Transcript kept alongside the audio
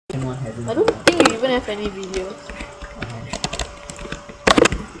someone hasn't. I don't think you even have any videos.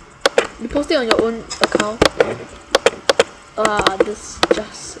 You post it on your own account. This is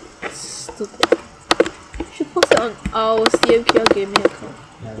just stupid. You should post it on our CMKR gaming account.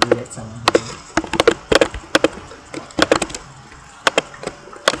 Yeah, we let someone do it.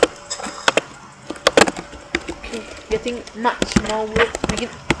 Okay, getting much more wood.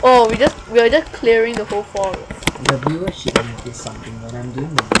 We are just clearing the whole forest. The viewers should notice something when I'm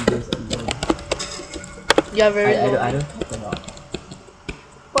doing the videos alone. You are very I don't talk a lot.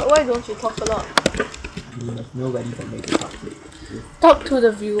 Why don't you talk a lot? I mean, there's nobody for me to talk to. Talk to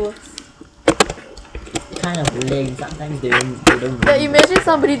the viewers. Kind of lame. Sometimes they don't. Yeah, imagine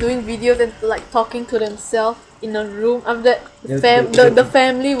somebody doing videos and like talking to themselves in a room. After that, the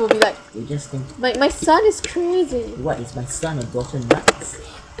family will be like, They just think, my son is crazy. what is my son or daughter nuts?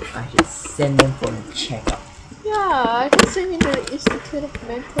 I should send them for a checkup. Yeah, I can send him to the Institute of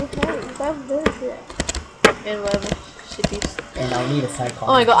Mental Health. I'm very good. And whatever shit is. And I'll need a psychologist.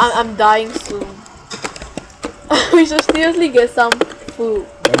 Oh my god, I'm dying soon. We should seriously get some food.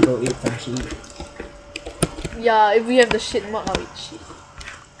 Then go eat some shit. Yeah, if we have the shit mod, I'll eat shit.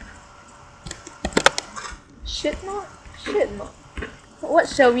 Shit mod? Shit mod. What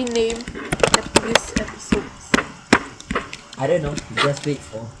shall we name this episode? I don't know. Just wait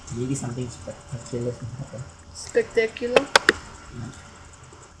for maybe something spectacular to happen. Spectacular?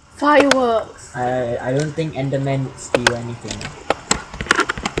 Fireworks! I don't think Enderman would steal anything.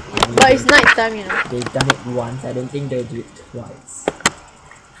 But it's night time, you know. They've done it once. I don't think they'll do it twice.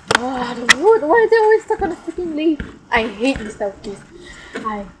 Ah, the wood! Why are they always stuck on a freaking leaf? I hate this type of thing.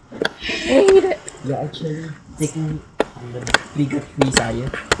 I hate it. You're actually taking on the bigger trees, are you?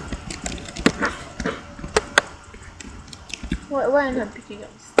 Why am I picking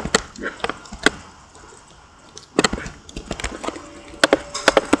up stuff?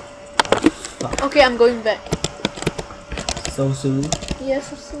 Fuck. Okay, I'm going back. So soon? Yeah,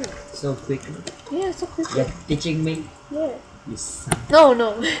 so soon. So quickly? Yeah, so quickly. You're teaching me? Yeah. You son. No.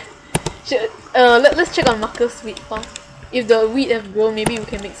 Let's check on Marcus' wheat farm. If the wheat have grown, maybe we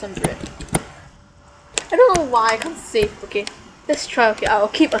can make some bread. I don't know why I can't save. Okay, let's try. Okay, I'll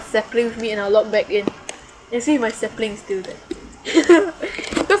keep a sapling with me and I'll log back in and see if my sapling is still there.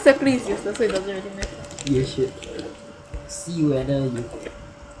 Because sapling is useless, so it doesn't really matter. You should see whether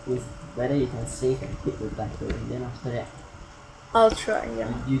you can save and quit the battle, and then after that I'll try.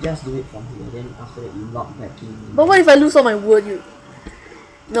 Yeah. you just do it from here. Then after that you log back in. But what if I lose all my wood?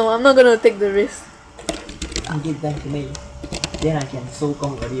 No, I'm not gonna take the risk. You give back to me. Then I can so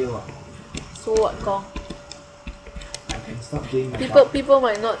gong earlier. So what, Gong? I can stop doing my job. People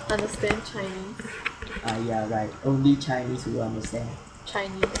might not understand Chinese. Yeah, right. Only Chinese will understand.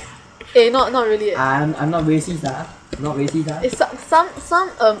 Chinese. Eh, not really. I'm not racist, Not racist, It's some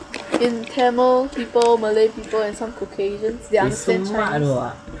in Tamil people, Malay people, and some Caucasians, they understand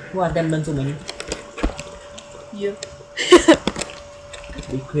Chinese. Who are them learn so many? You.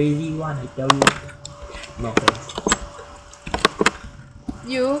 The crazy one, I tell you. No thanks.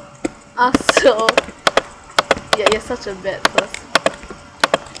 You are so... Yeah, you're such a bad person.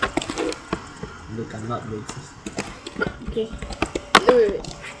 Look, I'm not racist. Okay. Wait.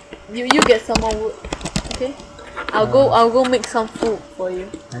 You get some more wood. Okay? I'll go make some food for you.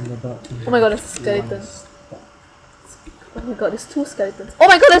 I'm about to. Oh my god, there's skeletons. Oh my god, there's 2 skeletons. Oh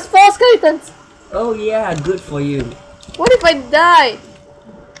my god, there's 4 skeletons! Oh yeah, good for you. What if I die?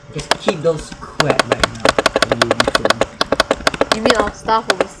 Just keep those crap right now. And you'll be fine. You mean I'll starve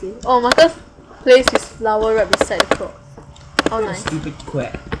overseas? Oh, Marcus placed his flower right beside the cross. How nice. Stupid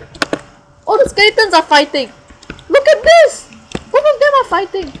crap. Oh, the skeletons are fighting! Look at this! Both of them are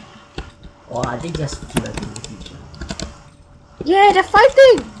fighting! Or are they just flirting with each other? Yeah, they're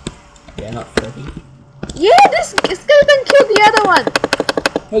fighting! They're not flirting. Yeah, this skeleton killed the other one!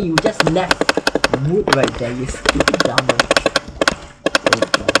 Hey, you just left wood right there, you stupid dumber. Oh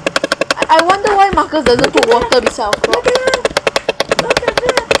god. I wonder why Marcus doesn't put water beside our crop. Look at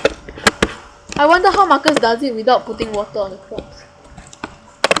that! I wonder how Marcus does it without putting water on the crops.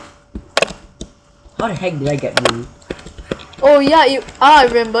 How the heck did I get wood? Oh yeah, I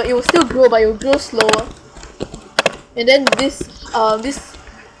remember. It will still grow, but it will grow slower. And then this whole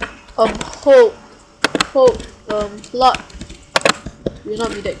plot will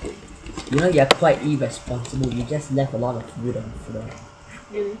not be that good. You know, you're quite irresponsible. You just left a lot of wood on the floor.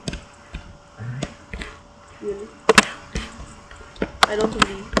 Really? Really? I don't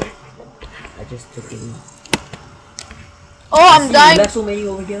believe you. I just took it in. Oh, I'm See, dying! you left so many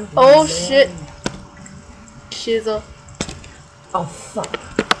over here. Oh shit! Shizzle. Oh fuck!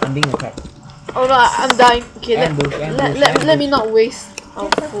 I'm being attacked. Oh no, I'm dying. Okay, Ambush, let me not waste Oh,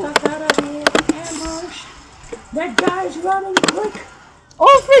 Get the food. fuck out of here. Ambush. That guy's running quick.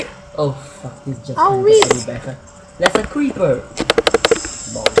 Oh, frick! Oh fuck, this just I'll can't win. get any better. That's a creeper!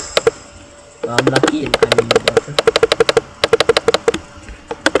 Balls. Well, I'm lucky I'm in the water.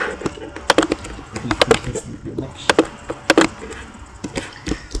 These creepers need too much.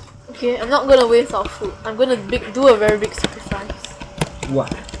 Okay, I'm not gonna waste our food. I'm gonna do a very big sacrifice.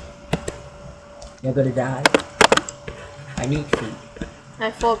 What? You're gonna die? I need food. I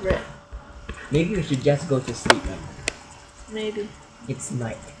have 4 bread. Maybe we should just go to sleep now. Maybe. It's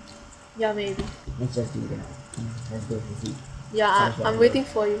night. Yeah, maybe. Let's just do that. Let's go to sleep. Yeah, Sounds I'm right. waiting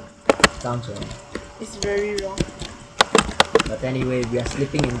for you. Sounds wrong. It's very wrong. But anyway, we are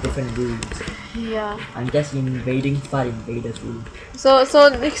sleeping in different rooms. Yeah. I'm just invading Far Invader's room. So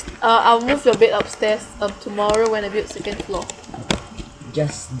next, I'll move your bed upstairs tomorrow when I build 2nd floor.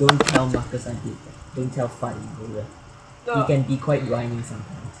 Just don't tell Marcus I did that. Don't tell Far Invader. He can be quite whiny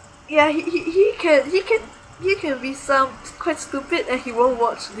sometimes. Yeah, he can be quite stupid and he won't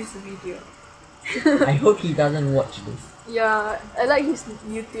watch this video. I hope he doesn't watch this. Yeah, I like his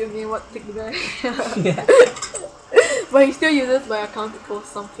YouTube name, what Tick Bear. Yeah. But he still uses my account to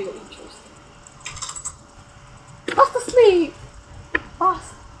post some feel interesting. Fast asleep!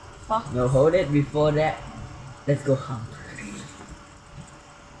 Fast! Fast. No, hold it before that. Let's go hunt.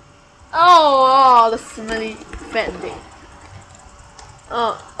 Oh, the smelly fat dick.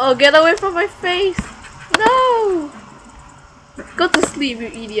 Oh, get away from my face! No! Go to sleep, you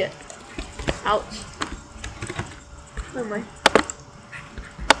idiot. Ouch. Oh my.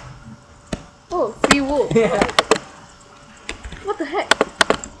 Oh, free wool. What the heck?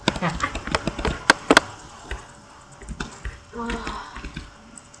 Ah.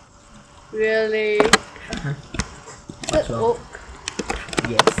 Really? Is What's that wrong? oak?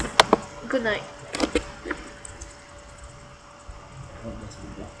 Yes. Good night. Oh, that's my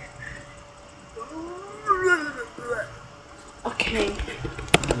black. Okay.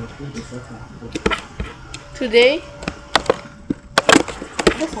 Oh, food is so comfortable. Today.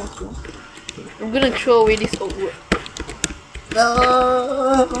 That sounds wrong. I'm gonna throw away this oak wood.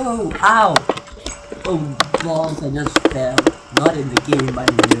 No! Ow! Oh, balls, I just fell. Not in the game, but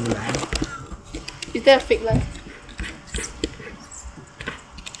in real life. Is there a fake life?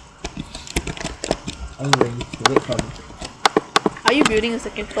 Anyway, wait for me. Are you building a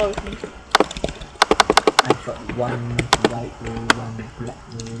 2nd floor with me? I've got one white wool, one black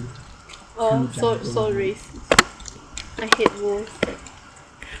wool. Oh, Two so giant racist. I hate wolves.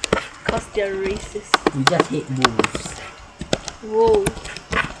 Cause they're racist. You just hate wolves. Whoa.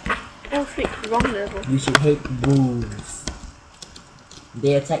 Oh freak, wrong level. You should hate wolves.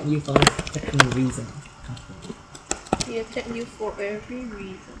 They attack you for no fucking reason. They attack you for every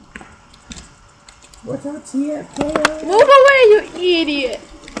reason. What's out here, player? Move away, you idiot!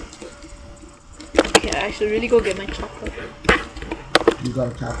 Okay, I should really go get my chopper. You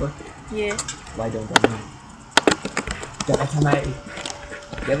got a chopper? Yeah. Why don't I know? Give it to me!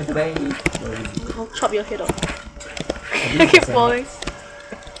 Give it to me! Where is it? I'll chop your head off. I I keep it's a- falling.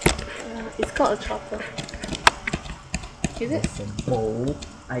 It's called a chopper. Is it? It's a bowl.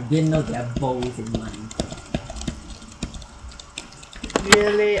 I didn't know there are bowls in mine.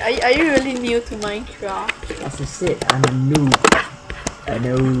 Really? Are you really new to Minecraft? As I said, I'm a noob. A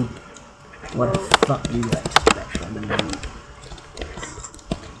noob. What the fuck do you expect from a noob?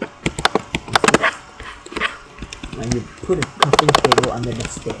 When you put a crafting table under the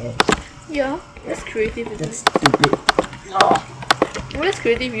stairs. Yeah, that's creative, isn't That's it? stupid. Oh, Well, that's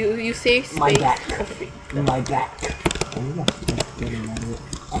creative. You save space. My back. for free. my back. Oh yeah, let's get another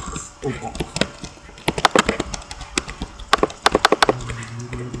X. Oh, X.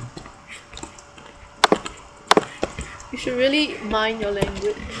 You should really mind your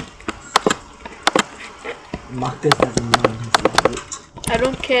language. Marcus doesn't know his language. I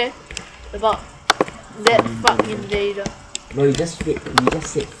don't care about that fuck invader. Bro, you just said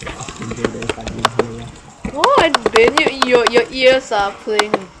fucking Vader if I didn't hear you. No, I didn't. Your ears are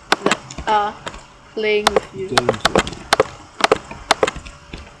playing playing with you. Games with you.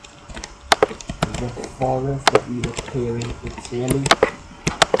 The forest that we were clearing, it's really...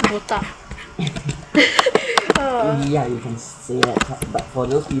 Botak. Yeah, you can say that, but for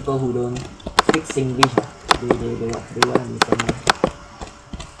those people who don't speak Singlish, they won't understand that.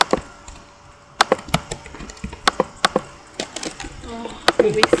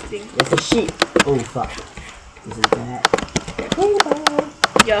 Wasting. There's a sheep! Oh fuck. This is bad.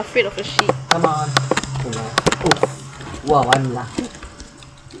 You're afraid of a sheep. Come on. Come on. Oh. Wow, I'm lucky.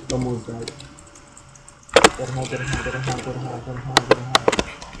 Almost died. Go to hell, go to hell, go to hell, go to hell, go to hell, go to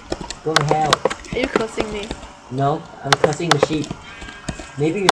hell. Go to hell. Are you cursing me? No, I'm cursing the sheep. Maybe